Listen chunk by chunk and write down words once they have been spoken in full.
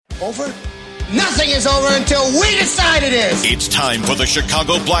Over? Nothing is over until we decide it is. It's time for the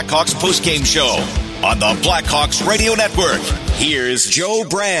Chicago Blackhawks Postgame Show on the Blackhawks Radio Network. Here's Joe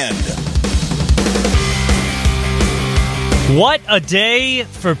Brand. What a day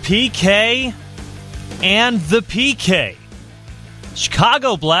for PK and the PK.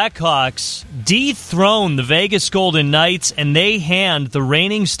 Chicago Blackhawks dethrone the Vegas Golden Knights, and they hand the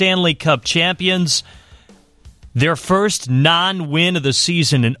reigning Stanley Cup champions their first non-win of the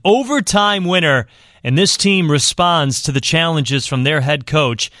season, an overtime winner, and this team responds to the challenges from their head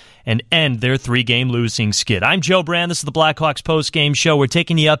coach and end their 3-game losing skid. I'm Joe Brand. This is the Blackhawks Postgame Show. We're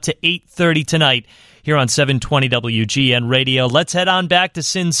taking you up to 8:30 tonight here on 720 WGN Radio. Let's head on back to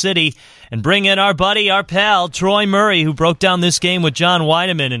Sin City and bring in our buddy, our pal, Troy Murray, who broke down this game with John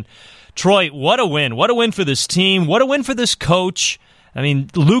Weideman. And Troy, what a win. What a win for this team. What a win for this coach. I mean,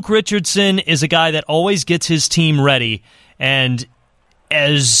 Luke Richardson is a guy that always gets his team ready, and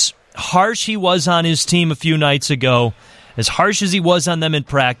as harsh he was on his team a few nights ago, as harsh as he was on them in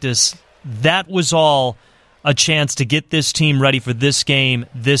practice, that was all a chance to get this team ready for this game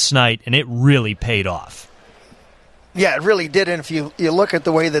this night, and it really paid off. Yeah, it really did, and if you look at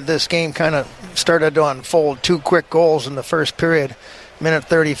the way that this game kind of started to unfold, 2 quick goals in the first period, minute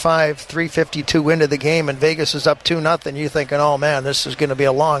 35, 3:52 into the game, and Vegas is up 2-0. You're thinking, oh man, this is going to be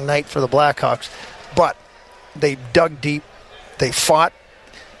a long night for the Blackhawks. But they dug deep, they fought,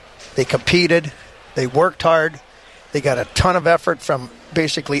 they competed, they worked hard, they got a ton of effort from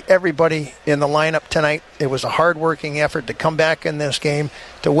basically everybody in the lineup tonight. It was a hard-working effort to come back in this game,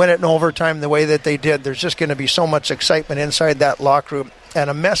 to win it in overtime the way that they did. There's just going to be so much excitement inside that locker room, and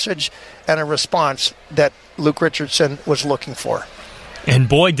a message and a response that Luke Richardson was looking for. And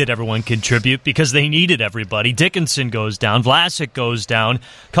boy, did everyone contribute, because they needed everybody. Dickinson goes down. Vlasic goes down.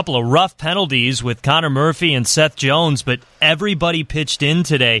 A couple of rough penalties with Connor Murphy and Seth Jones, but everybody pitched in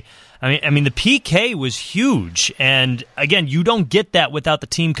today. I mean, the PK was huge. And again, you don't get that without the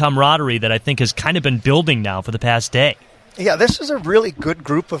team camaraderie that I think has kind of been building now for the past day. Yeah, this is a really good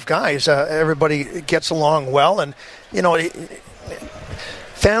group of guys. Everybody gets along well. And, you know,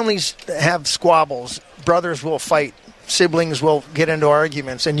 families have squabbles. Brothers will fight. Siblings will get into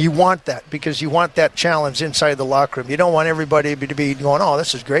arguments, and you want that because you want that challenge inside the locker room. You don't want everybody to be going, oh,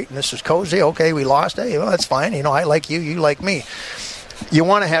 this is great and this is cozy. Okay, we lost. Hey, well, that's fine. You know, I like you, you like me. You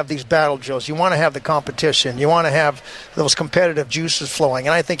want to have these battle drills. You want to have the competition. You want to have those competitive juices flowing,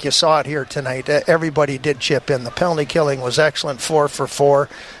 and I think you saw it here tonight. Everybody did chip in. The penalty killing was excellent, 4 for 4.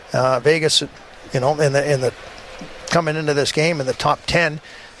 Vegas, you know, in the coming into this game in the top 10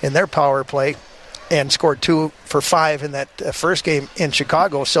 in their power play, and scored 2 for 5 in that first game in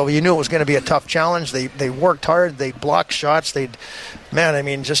Chicago. So you knew it was going to be a tough challenge. They worked hard. They blocked shots.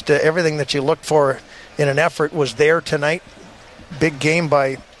 Just everything that you looked for in an effort was there tonight. Big game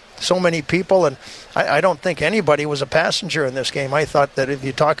by so many people, and I don't think anybody was a passenger in this game. I thought that if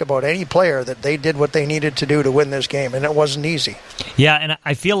you talk about any player, that they did what they needed to do to win this game, and it wasn't easy. Yeah, and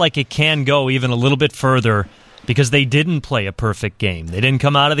I feel like it can go even a little bit further, because they didn't play a perfect game. They didn't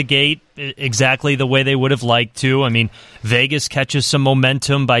come out of the gate exactly the way they would have liked to. I mean, Vegas catches some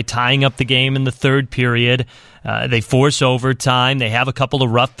momentum by tying up the game in the third period. They force overtime. They have a couple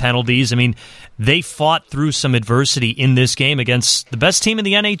of rough penalties. I mean, they fought through some adversity in this game against the best team in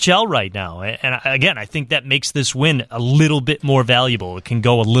the NHL right now. And again, I think that makes this win a little bit more valuable. It can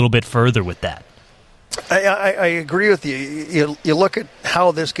go a little bit further with that. I agree with you. You look at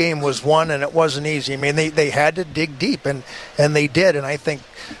how this game was won, and it wasn't easy. I mean, they had to dig deep, and they did. And I think,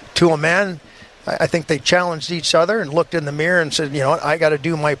 to a man, I think they challenged each other and looked in the mirror and said, you know what, I got to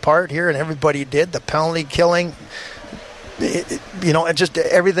do my part here, and everybody did. The penalty killing, and just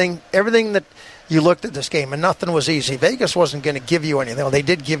everything that you looked at this game, and nothing was easy. Vegas wasn't going to give you anything. Well, they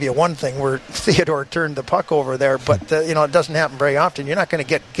did give you one thing where Theodore turned the puck over there, but it doesn't happen very often. You're not going to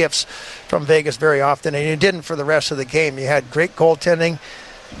get gifts from Vegas very often, and you didn't for the rest of the game. You had great goaltending.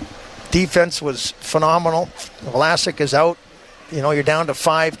 Defense was phenomenal. Vlasic is out. You're down to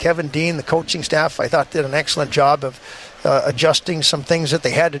 5. Kevin Dean, the coaching staff, I thought did an excellent job of adjusting some things that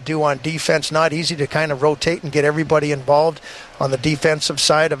they had to do on defense. Not easy to kind of rotate and get everybody involved on the defensive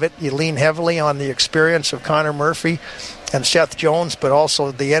side of it. You lean heavily on the experience of Connor Murphy and Seth Jones, but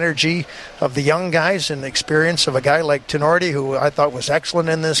also the energy of the young guys and the experience of a guy like Tenorti, who I thought was excellent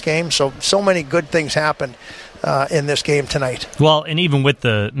in this game. So many good things happened in this game tonight. Well, and even with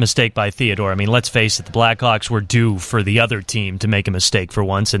the mistake by Theodore, I mean, let's face it, the Blackhawks were due for the other team to make a mistake for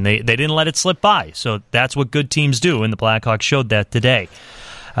once, and they didn't let it slip by. So that's what good teams do, and the Blackhawks showed that today.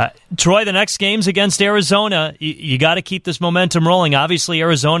 Troy, the next game's against Arizona. You got to keep this momentum rolling. Obviously,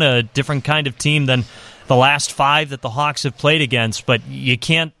 Arizona, a different kind of team than the last 5 that the Hawks have played against, but you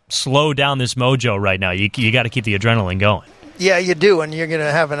can't slow down this mojo right now. You got to keep the adrenaline going. Yeah, you do, and you're going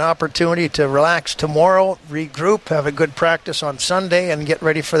to have an opportunity to relax tomorrow, regroup, have a good practice on Sunday, and get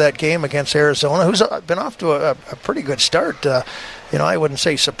ready for that game against Arizona, who's been off to a pretty good start. I wouldn't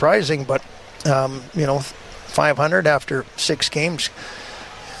say surprising, but 500 after 6 games.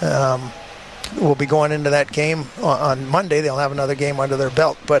 We'll be going into that game on Monday. They'll have another game under their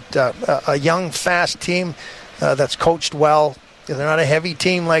belt, but a young, fast team that's coached well. They're not a heavy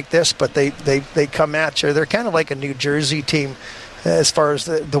team like this, but they come at you. They're kind of like a New Jersey team as far as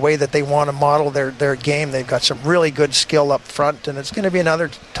the way that they want to model their game. They've got some really good skill up front, and it's going to be another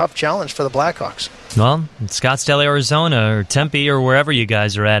tough challenge for the Blackhawks. Well, Scottsdale, Arizona, or Tempe, or wherever you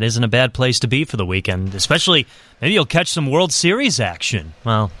guys are at, isn't a bad place to be for the weekend, especially maybe you'll catch some World Series action.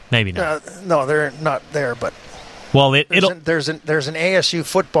 Well, maybe not. No, they're not there, but well, there's an ASU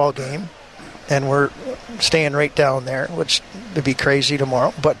football game, and we're staying right down there, which would be crazy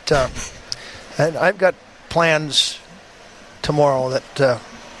tomorrow. But and I've got plans tomorrow that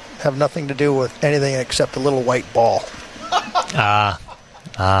have nothing to do with anything except a little white ball.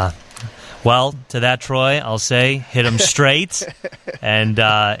 Well, to that, Troy, I'll say hit him straight, and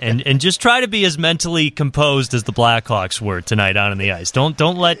just try to be as mentally composed as the Blackhawks were tonight out on the ice. Don't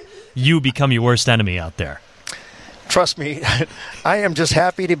let you become your worst enemy out there. Trust me, I am just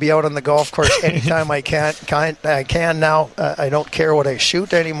happy to be out on the golf course anytime I can now. I don't care what I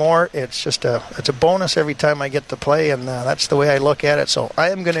shoot anymore. It's just it's a bonus every time I get to play, and that's the way I look at it. So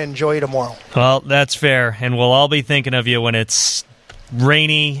I am going to enjoy tomorrow. Well, that's fair, and we'll all be thinking of you when it's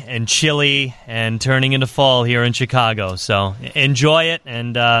rainy and chilly and turning into fall here in Chicago. So enjoy it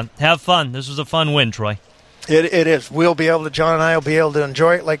and have fun. This was a fun win, Troy. It is. John and I will be able to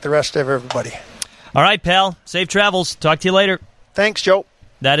enjoy it like the rest of everybody. All right, pal. Safe travels. Talk to you later. Thanks, Joe.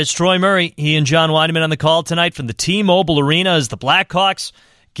 That is Troy Murray. He and John Weideman on the call tonight from the T-Mobile Arena as the Blackhawks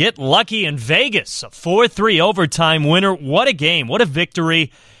get lucky in Vegas. A 4-3 overtime winner. What a game. What a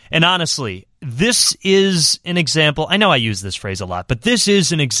victory. And honestly, this is an example. I know I use this phrase a lot, but this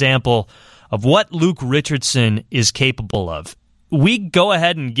is an example of what Luke Richardson is capable of. We go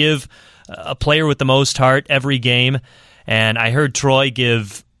ahead and give a player with the most heart every game, and I heard Troy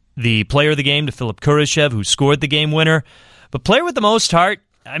give the player of the game to Philip Kurashev, who scored the game winner. But player with the most heart,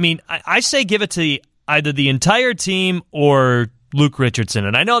 I mean, I say give it to either the entire team or Luke Richardson.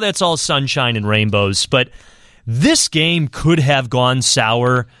 And I know that's all sunshine and rainbows, but this game could have gone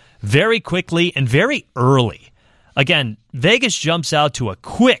sour very quickly and very early. Again, Vegas jumps out to a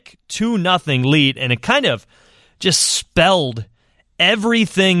quick 2-0 lead, and it kind of just spelled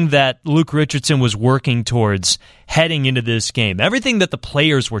everything that Luke Richardson was working towards heading into this game. Everything that the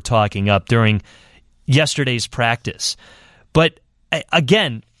players were talking up during yesterday's practice. But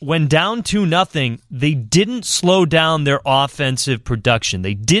again, when down 2-0, they didn't slow down their offensive production.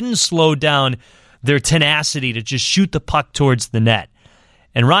 They didn't slow down their tenacity to just shoot the puck towards the net.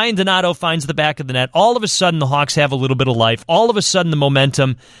 And Ryan Donato finds the back of the net. All of a sudden, the Hawks have a little bit of life. All of a sudden, the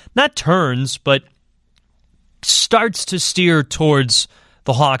momentum not turns, but starts to steer towards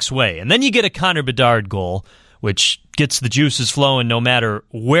the Hawks' way. And then you get a Connor Bedard goal, which gets the juices flowing no matter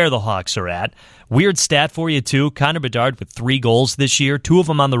where the Hawks are at. Weird stat for you, too. Connor Bedard with 3 goals this year, 2 of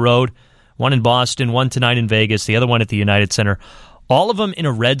them on the road, 1 in Boston, 1 tonight in Vegas, the other one at the United Center. All of them in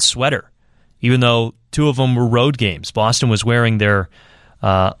a red sweater, even though 2 of them were road games. Boston was wearing their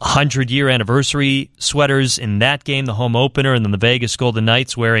 100-year anniversary sweaters in that game, the home opener, and then the Vegas Golden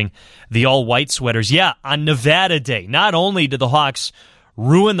Knights wearing the all-white sweaters. Yeah, on Nevada Day, not only did the Hawks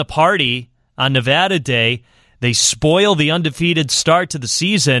ruin the party on Nevada Day, they spoil the undefeated start to the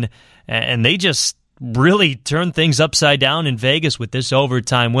season, and they just really turned things upside down in Vegas with this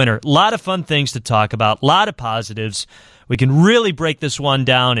overtime winner. A lot of fun things to talk about, a lot of positives. We can really break this one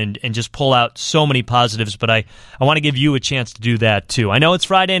down and just pull out so many positives, but I want to give you a chance to do that too. I know it's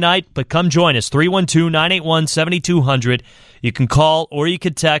Friday night, but come join us, 312-981-7200. You can call or you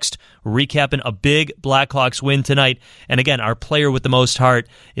can text. We're recapping a big Blackhawks win tonight. And again, our player with the most heart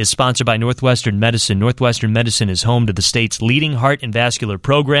is sponsored by Northwestern Medicine. Northwestern Medicine is home to the state's leading heart and vascular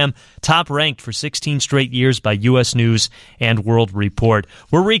program, top ranked for 16 straight years by U.S. News and World Report.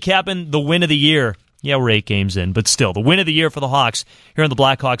 We're recapping the win of the year. Yeah, we're 8 games in, but still, the win of the year for the Hawks here on the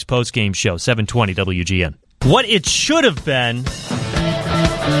Blackhawks Postgame Show, 720 WGN. What it should have been,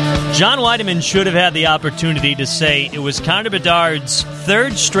 John Weideman should have had the opportunity to say it was Connor Bedard's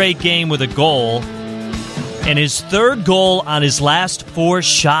 3rd straight game with a goal and his 3rd goal on his last 4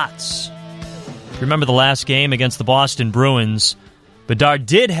 shots. Remember the last game against the Boston Bruins, Bedard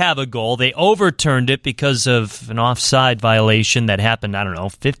did have a goal. They overturned it because of an offside violation that happened,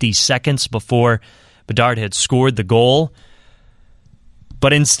 50 seconds before Bedard had scored the goal.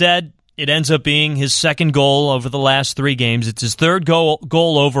 But instead, it ends up being his second goal over the last 3 games. It's his third goal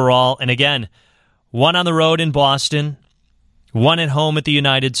overall. And again, 1 on the road in Boston, 1 at home at the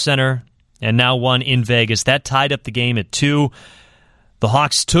United Center, and now 1 in Vegas. That tied up the game at 2. The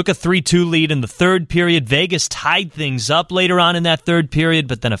Hawks took a 3-2 lead in the third period. Vegas tied things up later on in that third period,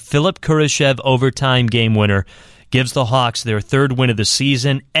 but then a Philip Kurashev overtime game winner gives the Hawks their 3rd win of the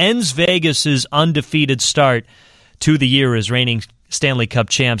season, ends Vegas's undefeated start to the year as reigning Stanley Cup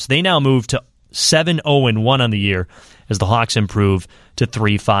champs. They now move to 7-0-1 on the year as the Hawks improve to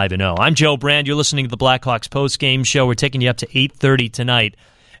 3-5-0. I'm Joe Brand. You're listening to the Blackhawks Postgame Show. We're taking you up to 8:30 tonight.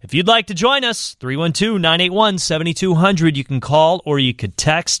 If you'd like to join us, 312-981-7200. You can call or you could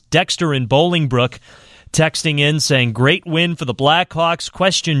text. Dexter in Bolingbrook texting in saying, great win for the Blackhawks.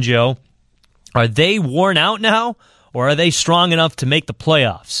 Question, Joe, are they worn out now or are they strong enough to make the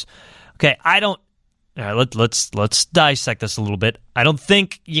playoffs? Okay, all right, let's dissect this a little bit. I don't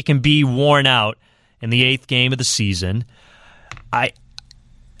think you can be worn out in the 8th game of the season.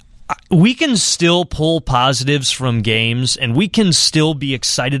 We can still pull positives from games, and we can still be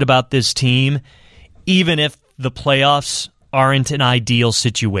excited about this team, even if the playoffs aren't an ideal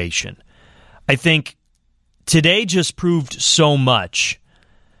situation. I think today just proved so much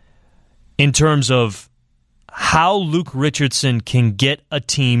in terms of how Luke Richardson can get a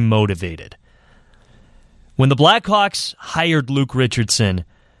team motivated. When the Blackhawks hired Luke Richardson,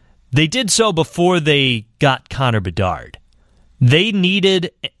 they did so before they got Connor Bedard. They needed,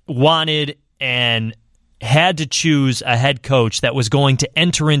 wanted, and had to choose a head coach that was going to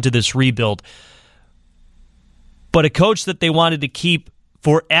enter into this rebuild, but a coach that they wanted to keep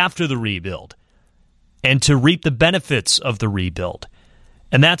for after the rebuild and to reap the benefits of the rebuild.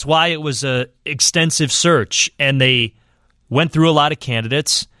 And that's why it was an extensive search, and they went through a lot of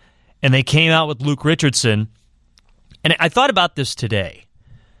candidates, and they came out with Luke Richardson. And I thought about this today.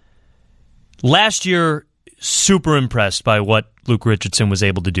 Last year, super impressed by what Luke Richardson was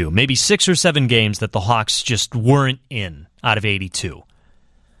able to do. Maybe 6 or 7 games that the Hawks just weren't in out of 82.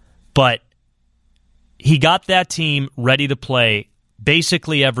 But he got that team ready to play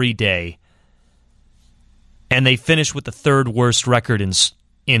basically every day, and they finished with the 3rd worst record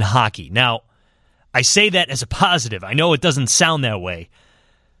in hockey. Now, I say that as a positive. I know it doesn't sound that way,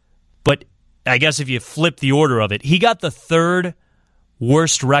 but I guess if you flip the order of it, he got the 3rd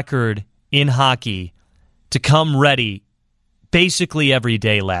worst record in hockey to come ready basically every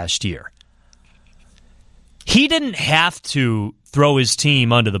day last year. He didn't have to throw his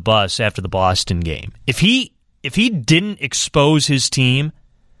team under the bus after the Boston game. If he didn't expose his team,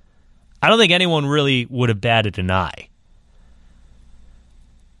 I don't think anyone really would have batted an eye.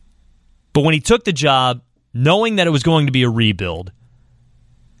 But when he took the job, knowing that it was going to be a rebuild,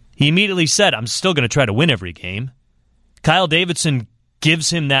 he immediately said, I'm still going to try to win every game. Kyle Davidson gives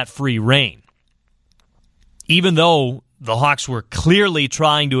him that free rein. Even though the Hawks were clearly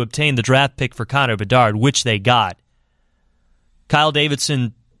trying to obtain the draft pick for Connor Bedard, which they got, Kyle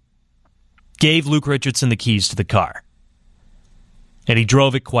Davidson gave Luke Richardson the keys to the car. And he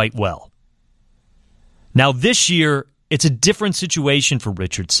drove it quite well. Now this year, it's a different situation for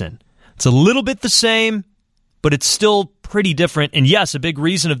Richardson. It's a little bit the same, but it's still pretty different. And yes, a big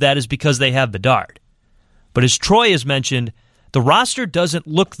reason of that is because they have Bedard. But as Troy has mentioned, the roster doesn't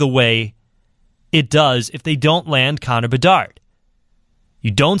look the way it does if they don't land Connor Bedard. You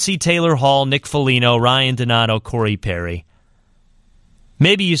don't see Taylor Hall, Nick Foligno, Ryan Donato, Corey Perry.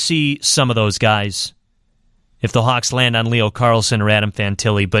 Maybe you see some of those guys if the Hawks land on Leo Carlson or Adam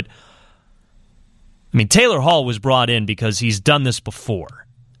Fantilli. But, I mean, Taylor Hall was brought in because he's done this before.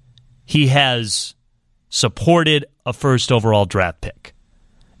 He has supported a first overall draft pick.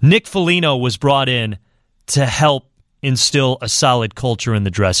 Nick Foligno was brought in to help instill a solid culture in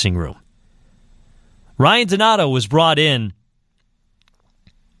the dressing room. Ryan Donato was brought in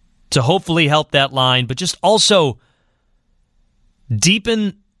to hopefully help that line, but just also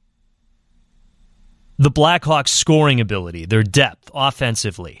deepen the Blackhawks' scoring ability, their depth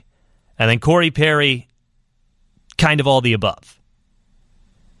offensively. And then Corey Perry, kind of all the above.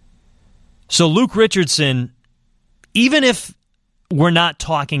 So Luke Richardson, even if we're not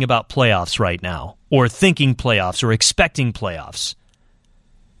talking about playoffs right now, or thinking playoffs, or expecting playoffs,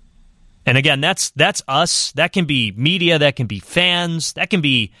 and again, that's us. That can be media. That can be fans. That can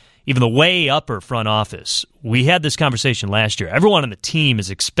be even the way upper front office. We had this conversation last year. Everyone on the team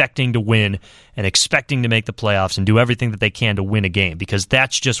is expecting to win and expecting to make the playoffs and do everything that they can to win a game because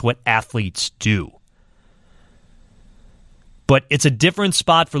that's just what athletes do. But it's a different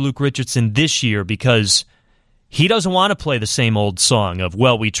spot for Luke Richardson this year because he doesn't want to play the same old song of,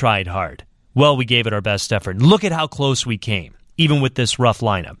 well, we tried hard. well, we gave it our best effort. Look at how close we came, even with this rough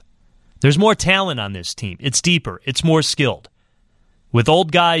lineup. There's more talent on this team. It's deeper. It's more skilled, with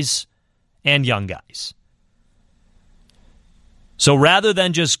old guys and young guys. So rather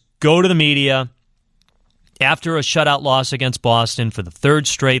than just go to the media after a shutout loss against Boston for the third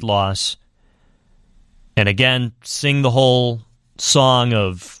straight loss, and again, sing the whole song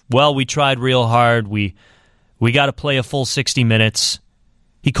of, well, we tried real hard, we got to play a full 60 minutes.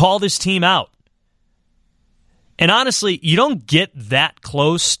 He called his team out. And honestly, you don't get that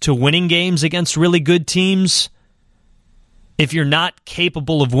close to winning games against really good teams if you're not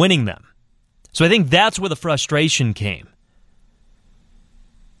capable of winning them. So I think that's where the frustration came.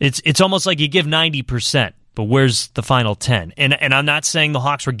 It's almost like you give 90%, but where's the final 10? And I'm not saying the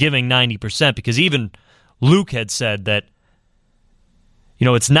Hawks were giving 90% because even Luke had said that,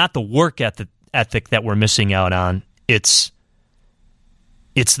 it's not the work ethic that we're missing out on. It's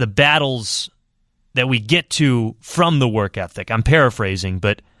the battles that we get to from the work ethic. I'm paraphrasing,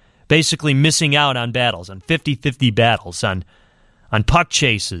 but basically missing out on battles, on 50-50 battles, on puck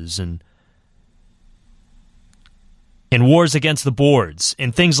chases and wars against the boards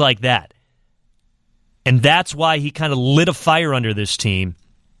and things like that. And that's why he kind of lit a fire under this team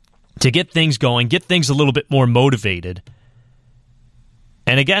to get things going, get things a little bit more motivated.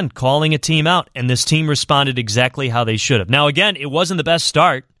 And again, calling a team out, and this team responded exactly how they should have. Now, again, it wasn't the best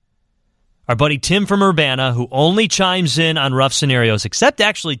start. Our buddy Tim from Urbana, who only chimes in on rough scenarios, except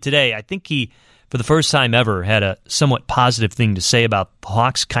actually today, I think he, for the first time ever, had a somewhat positive thing to say about the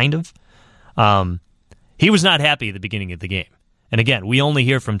Hawks, kind of. He was not happy at the beginning of the game. And again, we only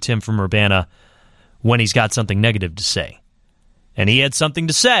hear from Tim from Urbana when he's got something negative to say. And he had something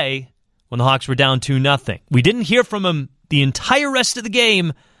to say when the Hawks were down 2-0. We didn't hear from him the entire rest of the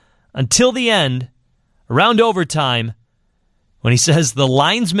game until the end, around overtime, when he says the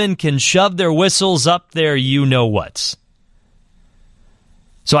linesmen can shove their whistles up their you-know-whats.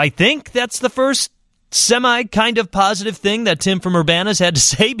 So I think that's the first semi-kind of positive thing that Tim from Urbana's had to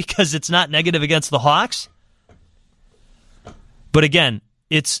say, because it's not negative against the Hawks. But again,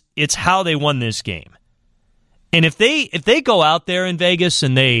 it's how they won this game. And if they go out there in Vegas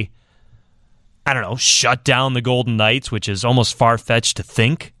and they, shut down the Golden Knights, which is almost far-fetched to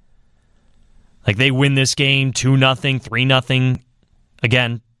think, like they win this game 2-0, 3-0,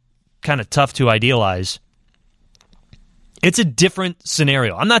 again, kind of tough to idealize. It's a different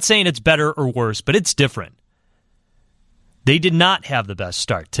scenario. I'm not saying it's better or worse, but it's different. They did not have the best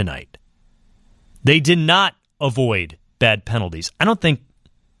start tonight. They did not avoid bad penalties. I don't think...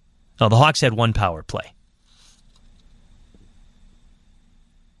 No, the Hawks had one power play.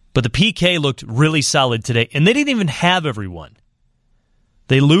 But the PK looked really solid today, and they didn't even have everyone.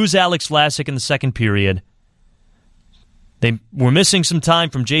 They lose Alex Vlasic in the second period. They were missing some time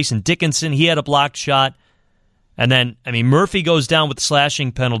from Jason Dickinson. He had a blocked shot. And then, Murphy goes down with the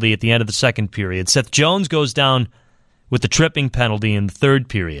slashing penalty at the end of the second period. Seth Jones goes down with the tripping penalty in the third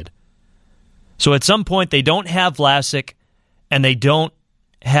period. So at some point, they don't have Vlasic, and they don't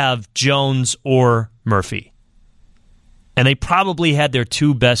have Jones or Murphy. And they probably had their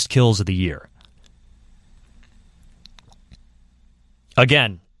two best kills of the year.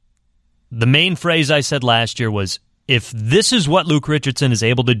 Again, the main phrase I said last year was, if this is what Luke Richardson is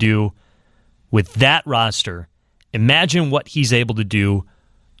able to do with that roster, imagine what he's able to do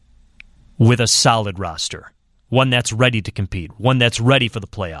with a solid roster. One that's ready to compete. One that's ready for the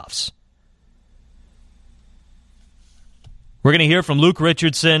playoffs. We're going to hear from Luke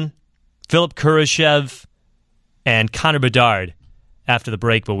Richardson, Philip Kurashev, and Connor Bedard after the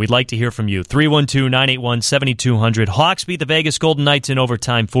break, but we'd like to hear from you. 312-981-7200. Hawks beat the Vegas Golden Knights in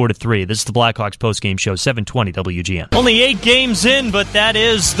overtime 4-3. This is the Blackhawks Postgame Show, 720 WGN. Only 8 games in, but that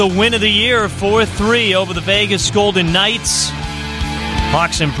is the win of the year, 4-3 over the Vegas Golden Knights.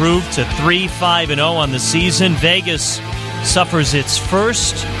 Hawks improved to 3-5-0 on the season. Vegas suffers its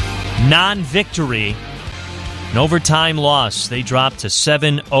first non-victory. An overtime loss. They dropped to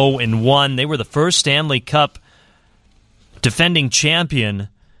 7-0-1. They were the first Stanley Cup defending champion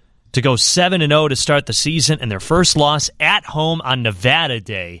to go 7-0 to start the season, and their first loss at home on Nevada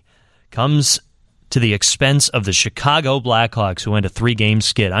Day comes to the expense of the Chicago Blackhawks, who went a 3-game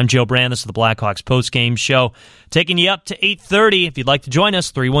skid. I'm Joe Brand. This is the Blackhawks Postgame Show, taking you up to 8:30. If you'd like to join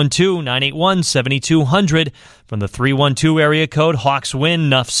us, 312-981-7200. From the 312 area code, Hawks win,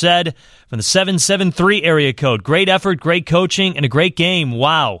 enough said. From the 773 area code, great effort, great coaching, and a great game.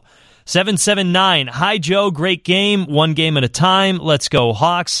 Wow. 779, hi Joe, great game, one game at a time, let's go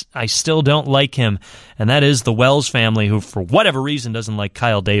Hawks. I still don't like him, and that is the Wells family, who for whatever reason doesn't like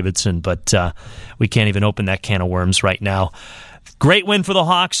Kyle Davidson, but we can't even open that can of worms right now. Great win for the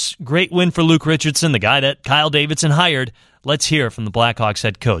Hawks. Great win for Luke Richardson, the guy that Kyle Davidson hired. Let's hear from the Blackhawks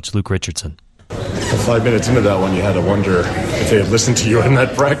head coach, Luke Richardson. 5 minutes into that one, you had to wonder if they had listened to you in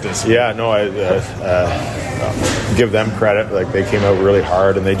that practice. Yeah, no, I give them credit. Like, they came out really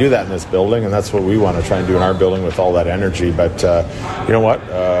hard, and they do that in this building, and that's what we want to try and do in our building with all that energy. But you know what?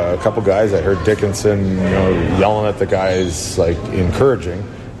 A couple guys, I heard Dickinson, yelling at the guys, like, encouraging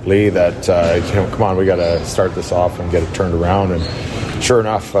Lee that, come on, we got to start this off and get it turned around. And sure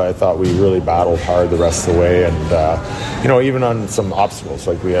enough, I thought we really battled hard the rest of the way. And, even on some obstacles,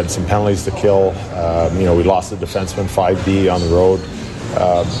 like we had some penalties to kill. We lost a defenseman 5B on the road.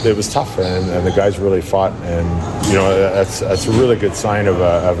 It was tough, and the guys really fought. And, that's a really good sign of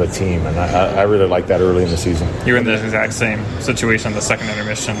a team. And I really like that early in the season. You were in the exact same situation the second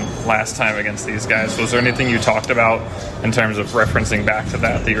intermission last time against these guys. Was there anything you talked about in terms of referencing back to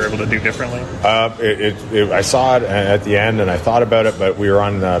that you were able to do differently? I saw it at the end, and I thought about it, but we were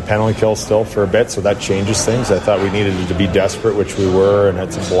on penalty kill still for a bit, so that changes things. I thought we needed to be desperate, which we were, and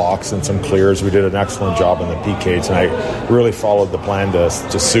had some blocks and some clears. We did an excellent job on the PKs, and I really followed the plan to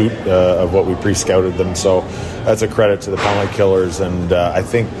suit of what we pre-scouted them. So that's a credit to the penalty killers, and I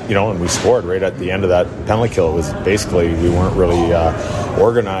think, and we scored right at the end of that penalty kill. It was basically, we weren't really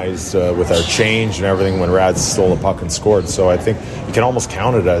organized with our change and everything when Rad stole the puck and scored. So I think you can almost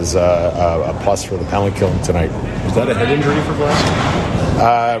count it as a plus for the penalty killing tonight. Was that a head injury for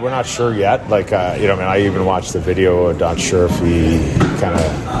Vlasic? We're not sure yet. I even watched the video. I'm not sure if he kind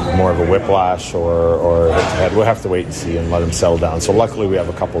of more of a whiplash or hit the head. We'll have to wait and see and let him settle down. So luckily we have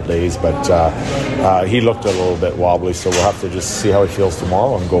a couple of days, but he looked a little bit wobbly, so we'll have to just see how he feels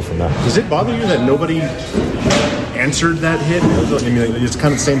tomorrow and go from there. Does it bother you that nobody answered that hit? I mean, it's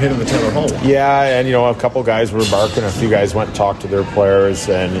kind of the same hit in the Taylor Hall one. Yeah, and a couple guys were barking. A few guys went and talked to their players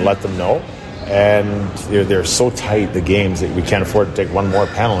and let them know. And they're so tight, the games, that we can't afford to take one more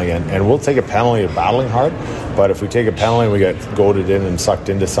penalty. And we'll take a penalty of battling hard, but if we take a penalty and we get goaded in and sucked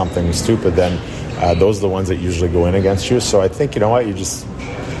into something stupid, then those are the ones that usually go in against you. So I think, you just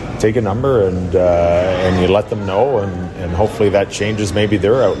take a number and you let them know, and hopefully that changes maybe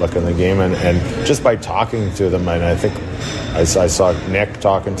their outlook on the game. And just by talking to them, and I think I saw Nick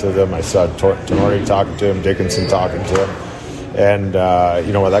talking to them, I saw Tenori talking to him, Dickinson talking to him. And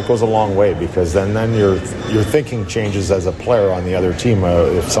that goes a long way, because then your thinking changes as a player on the other team.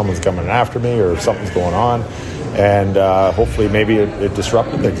 If someone's coming after me or if something's going on, and hopefully maybe it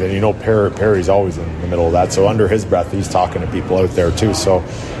disrupted things. And Perry's always in the middle of that, so under his breath he's talking to people out there too. So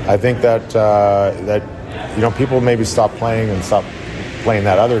I think that people maybe stop playing and stop playing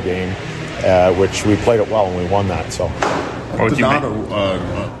that other game, which we played it well and we won that. So.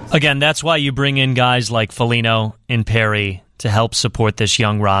 Again, that's why you bring in guys like Foligno and Perry to help support this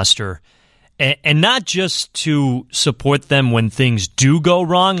young roster. And not just to support them when things do go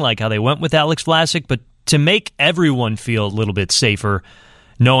wrong, like how they went with Alex Vlasic, but to make everyone feel a little bit safer,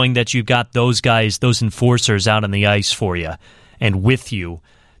 knowing that you've got those guys, those enforcers out on the ice for you and with you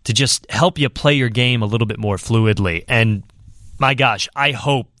to just help you play your game a little bit more fluidly. And my gosh, I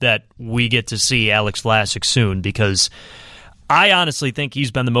hope that we get to see Alex Vlasic soon, because I honestly think he's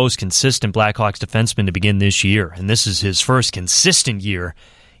been the most consistent Blackhawks defenseman to begin this year, and this is his first consistent year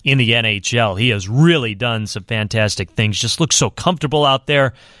in the NHL. He has really done some fantastic things, just looks so comfortable out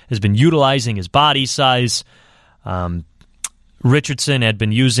there, has been utilizing his body size. Richardson had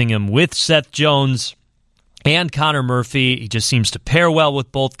been using him with Seth Jones and Connor Murphy. He just seems to pair well with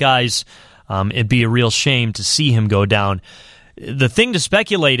both guys. It'd be a real shame to see him go down. The thing to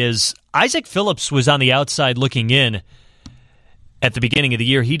speculate is Isaac Phillips was on the outside looking in at the beginning of the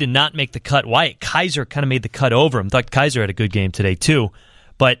year. He did not make the cut. Wyatt Kaiser kind of made the cut over him. In fact, Kaiser had a good game today too.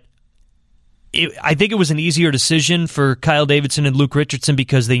 But I think it was an easier decision for Kyle Davidson and Luke Richardson,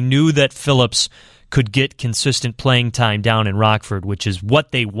 because they knew that Phillips could get consistent playing time down in Rockford, which is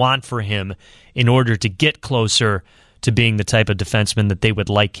what they want for him in order to get closer to being the type of defenseman that they would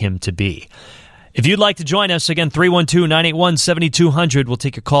like him to be. If you'd like to join us, again, 312-981-7200. We'll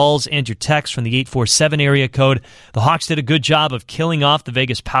take your calls and your texts from the 847 area code. The Hawks did a good job of killing off the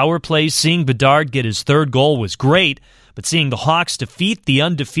Vegas power plays. Seeing Bedard get his third goal was great, but seeing the Hawks defeat the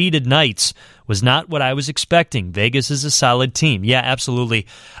undefeated Knights was not what I was expecting. Vegas is a solid team. Yeah, absolutely.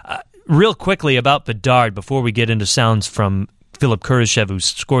 Real quickly about Bedard, before we get into sounds from Philip Kurashev, who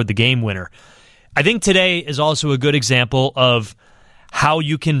scored the game winner. I think today is also a good example of how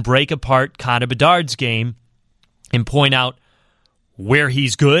you can break apart Connor Bedard's game and point out where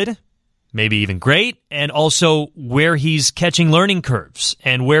he's good maybe even great, and also where he's catching learning curves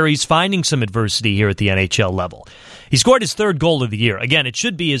and where he's finding some adversity here at the NHL level. He scored his third goal of the year. Again, it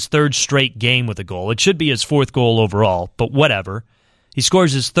should be his third straight game with a goal. It should be his fourth goal overall, but whatever. He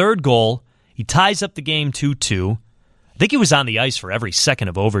scores his third goal. He ties up the game 2-2. I think he was on the ice for every second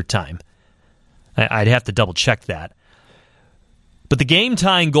of overtime. I'd have to double-check that. But the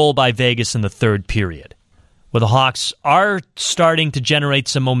game-tying goal by Vegas in the third period, where the Hawks are starting to generate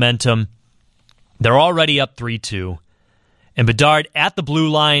some momentum. They're already up 3-2. And Bedard at the blue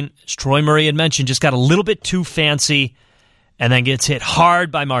line, as Troy Murray had mentioned, just got a little bit too fancy and then gets hit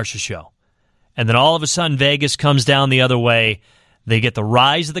hard by Marchessault. And then all of a sudden, Vegas comes down the other way. They get the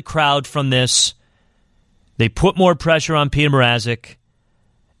rise of the crowd from this. They put more pressure on Peter Mrazek,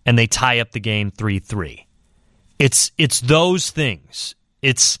 and they tie up the game 3-3. It's those things.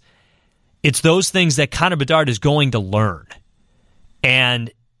 It's those things that Connor Bedard is going to learn.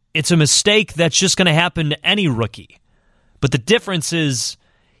 And it's a mistake that's just going to happen to any rookie. But the difference is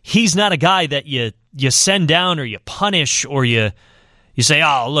he's not a guy that you send down or you punish or you say,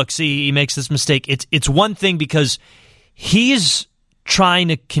 oh, look, see, he makes this mistake. It's one thing because he's trying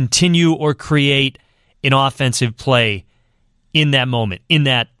to continue or create an offensive play in that moment, in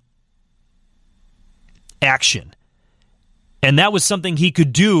that action. And that was something he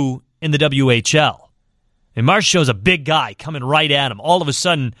could do in the WHL. And Marchessault's a big guy coming right at him. All of a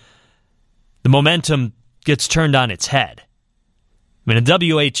sudden, the momentum gets turned on its head. I mean, in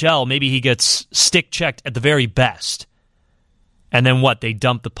WHL, maybe he gets stick-checked at the very best. And then what? They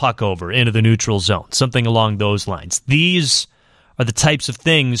dump the puck over into the neutral zone. Something along those lines. These are the types of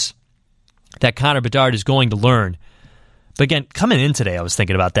things that Connor Bedard is going to learn. But again, coming in today, I was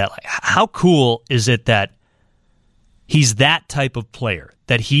thinking about that. Like, how cool is it that he's that type of player,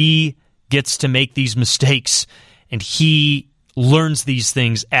 that he gets to make these mistakes and he learns these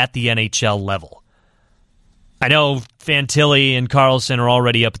things at the NHL level? I know Fantilli and Karlsson are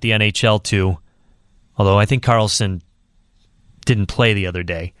already up at the NHL too, although I think Karlsson didn't play the other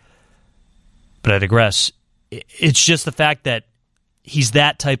day. But I digress. It's just the fact that he's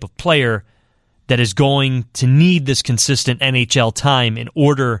that type of player that is going to need this consistent NHL time in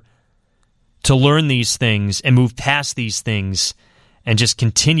order to learn these things and move past these things and just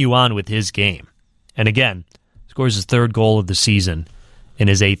continue on with his game. And again, scores his third goal of the season in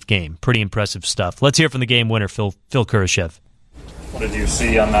his 8th game. Pretty impressive stuff. Let's hear from the game winner, Phil Kurashev. What did you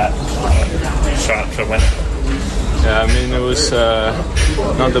see on that shot to win? Yeah, I mean, it was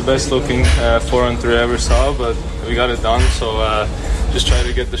not the best looking 4-on-3 I ever saw, but we got it done. So just try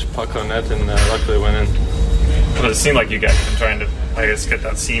to get the puck on net, and luckily went in. But it seemed like you guys have been trying to, I guess, get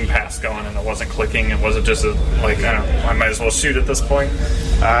that seam pass going, and it wasn't clicking. And was it just I might as well shoot at this point?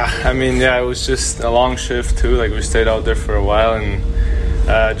 I mean, yeah, it was just a long shift too. Like, we stayed out there for a while, and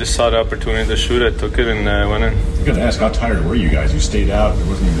just saw the opportunity to shoot. I took it and went in. I was going to ask, how tired were you guys? You stayed out. There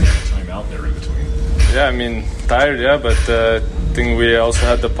wasn't even any time out there in between. Yeah, I mean, tired, yeah, but I think we also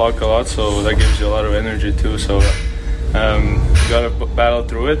had the puck a lot, so that gives you a lot of energy too. So we got to battle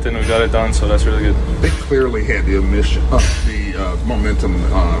through it, and we got it done, so that's really good. They clearly had the momentum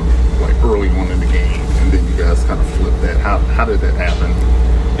early on in the game, and then you guys kind of flipped that. How did that happen?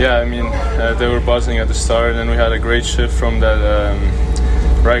 Yeah, I mean, they were buzzing at the start, and then we had a great shift from that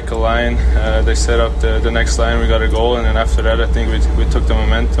right line. They set up the next line, we got a goal, and then after that I think we took the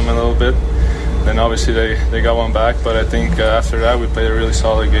momentum a little bit. Then obviously they got one back, but I think after that we played a really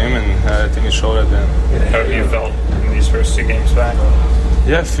solid game, and I think it showed at the end. How have you felt in these first 2 games back?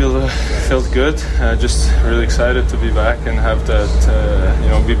 Yeah, felt good. Just really excited to be back and have that,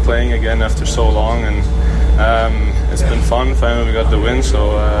 be playing again after so long, and it's been fun. Finally we got the win,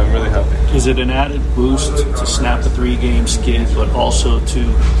 so I'm really happy. Is it an added boost to snap a 3-game skid, but also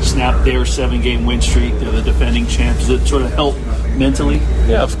to snap their 7-game win streak? They're the defending champs. Does it sort of help mentally?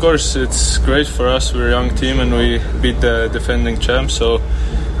 Yeah, of course. It's great for us. We're a young team and we beat the defending champs, so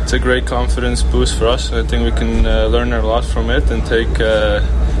it's a great confidence boost for us. I think we can learn a lot from it and take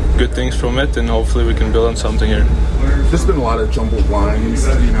good things from it, and hopefully we can build on something here. There's been a lot of jumbled lines,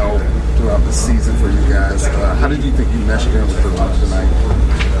 throughout the season for you guys. How did you think you meshed in with the line tonight?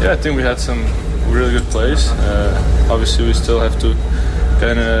 Yeah, I think we had some really good plays. Obviously, we still have to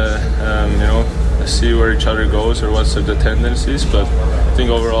kind of, see where each other goes or what's the tendencies. But I think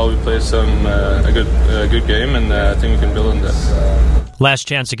overall we played a good game, and I think we can build on that. Last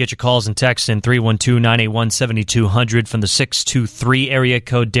chance to get your calls and texts in 312-981-7200 from the 623 area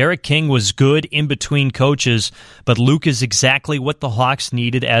code. Derek King was good in between coaches, but Luke is exactly what the Hawks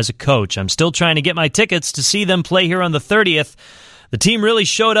needed as a coach. I'm still trying to get my tickets to see them play here on the 30th. The team really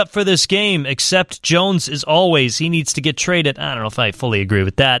showed up for this game, except Jones, as always, he needs to get traded. I don't know if I fully agree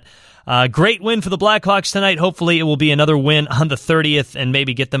with that. Great win for the Blackhawks tonight. Hopefully it will be another win on the 30th and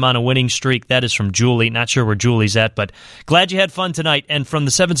maybe get them on a winning streak. That is from Julie. Not sure where Julie's at, but glad you had fun tonight. And from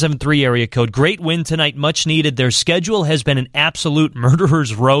the 773 area code, great win tonight, much needed. Their schedule has been an absolute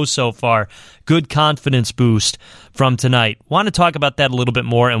murderer's row so far. Good confidence boost from tonight. Want to talk about that a little bit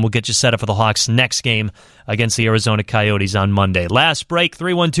more, and we'll get you set up for the Hawks' next game against the Arizona Coyotes on Monday. Last break,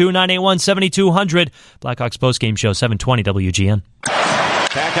 312-981-7200. Blackhawks Postgame Show, 720 WGN.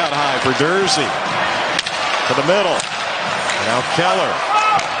 Back out high for Dursey. To the middle. And now Keller.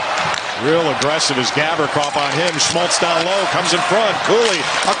 Real aggressive as Gavrikov on him. Schmaltz down low. Comes in front. Cooley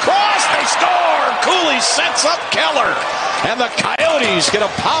across. They score. Cooley sets up Keller. And the Coyotes get a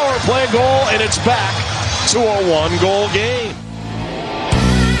power play goal, and it's back to a one-goal game.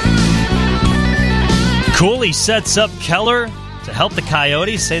 Cooley sets up Keller to help the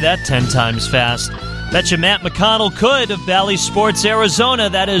Coyotes. Say that 10 times fast. Betcha Matt McConnell could of Bally Sports Arizona.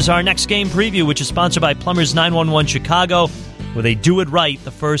 That is our next game preview, which is sponsored by Plumbers 911 Chicago, where they do it right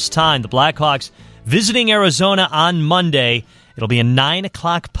the first time. The Blackhawks visiting Arizona on Monday. It'll be a 9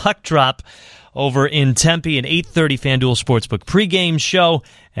 o'clock puck drop over in Tempe, an 8:30 FanDuel Sportsbook pregame show.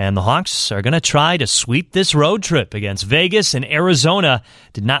 And the Hawks are going to try to sweep this road trip against Vegas and Arizona.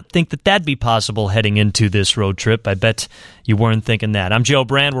 Did not think that that'd be possible heading into this road trip. I bet you weren't thinking that. I'm Joe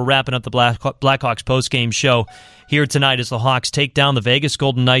Brand. We're wrapping up the Blackhawks postgame show here tonight as the Hawks take down the Vegas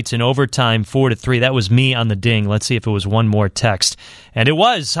Golden Knights in overtime 4-3. That was me on the ding. Let's see if it was one more text. And it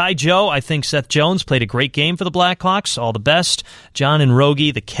was. Hi, Joe. I think Seth Jones played a great game for the Blackhawks. All the best. John and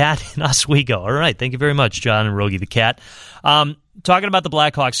Rogie, the cat in Oswego. All right. Thank you very much, John and Rogie, the cat. Talking about the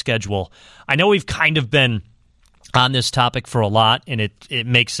Blackhawks schedule, I know we've kind of been on this topic for a lot, and it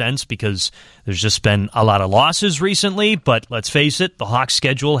makes sense because there's just been a lot of losses recently, but let's face it, the Hawks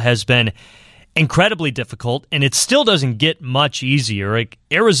schedule has been incredibly difficult, and it still doesn't get much easier. Like,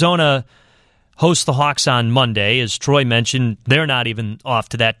 Arizona hosts the Hawks on Monday. As Troy mentioned, they're not even off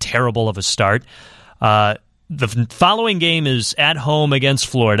to that terrible of a start. The following game is at home against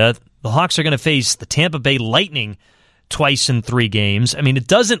Florida. The Hawks are going to face the Tampa Bay Lightning twice in 3 games. I mean, it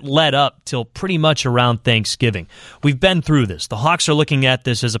doesn't let up till pretty much around Thanksgiving. We've been through this. The Hawks are looking at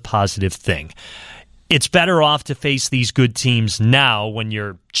this as a positive thing. It's better off to face these good teams now when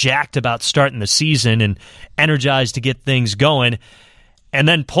you're jacked about starting the season and energized to get things going. And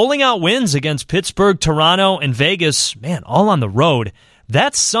then pulling out wins against Pittsburgh, Toronto, and Vegas, man, all on the road.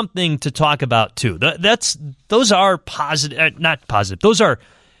 That's something to talk about, too. Those are positive, not positive. Those are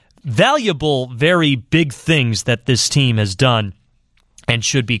valuable, very big things that this team has done and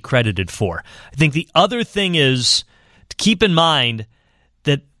should be credited for. I think the other thing is to keep in mind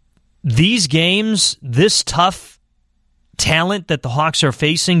that these games, this tough talent that the Hawks are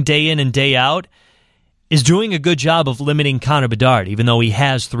facing day in and day out, is doing a good job of limiting Connor Bedard, even though he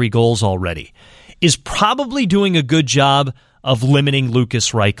has 3 goals already, is probably doing a good job of limiting Lukas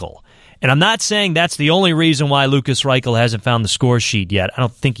Reichel. And I'm not saying that's the only reason why Lukas Reichel hasn't found the score sheet yet. I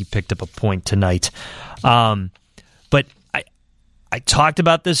don't think he picked up a point tonight. But I talked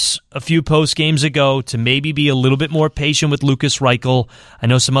about this a few post games ago to maybe be a little bit more patient with Lukas Reichel. I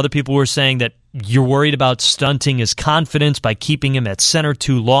know some other people were saying that you're worried about stunting his confidence by keeping him at center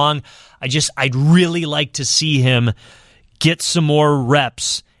too long. I'd really like to see him get some more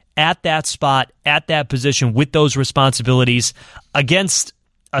reps at that spot, at that position, with those responsibilities against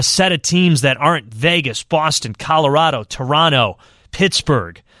a set of teams that aren't Vegas, Boston, Colorado, Toronto,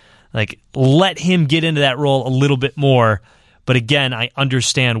 Pittsburgh. Like, let him get into that role a little bit more. But again, I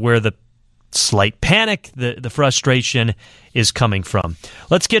understand where the slight panic, the frustration is coming from.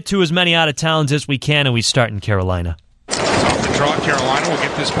 Let's get to as many out-of-towns as we can, and we start in Carolina. Off the draw, Carolina will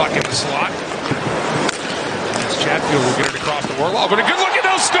get this puck in the slot. As Chatfield will get it across the Warlock, but a good look at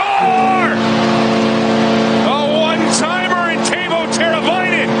those score! A one-timer, and Teuvo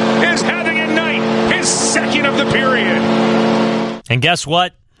Teravainen is having a night, his second of the period. And guess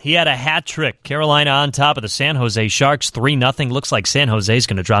what? He had a hat trick. Carolina on top of the San Jose Sharks, 3-0. Looks like San Jose is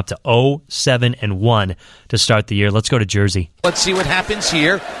going to drop to 0-7-1 to start the year. Let's go to Jersey. Let's see what happens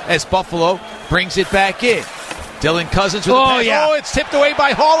here as Buffalo brings it back in. Dylan Cousins with the pass. Yeah. Oh, it's tipped away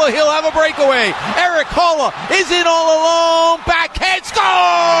by Haula. He'll have a breakaway. Eric Haula is in all alone. Backhand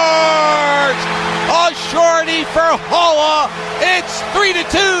scores! A shorty for Haula. It's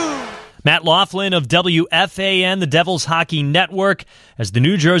 3-2. Matt Laughlin of WFAN, the Devils Hockey Network, as the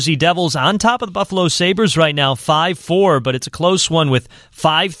New Jersey Devils on top of the Buffalo Sabres right now, 5-4, but it's a close one with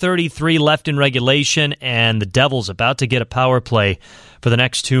 5:33 left in regulation, and the Devils about to get a power play for the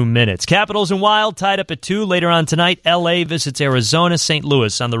next 2 minutes. Capitals and Wild tied up at 2 later on tonight. LA visits Arizona, St.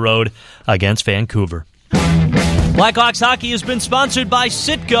 Louis on the road against Vancouver. Blackhawks hockey has been sponsored by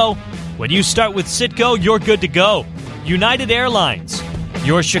Citgo. When you start with Citgo, you're good to go. United Airlines,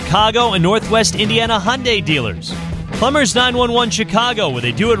 your Chicago and Northwest Indiana Hyundai dealers. Plumbers 911 Chicago, where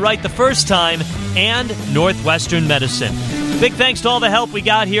they do it right the first time, and Northwestern Medicine. Big thanks to all the help we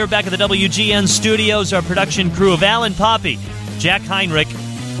got here back at the WGN studios, our production crew of Alan Poppy, Jack Heinrich,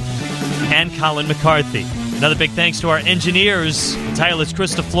 and Colin McCarthy. Another big thanks to our engineers, tireless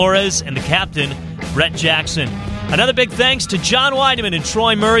Krista Flores, and the captain, Brett Jackson. Another big thanks to John Weideman and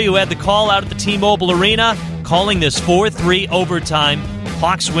Troy Murray, who had the call out at the T-Mobile Arena, calling this 4-3 overtime.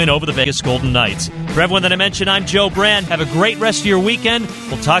 Hawks win over the Vegas Golden Knights. For everyone that I mentioned, I'm Joe Brand. Have a great rest of your weekend.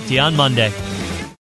 We'll talk to you on Monday.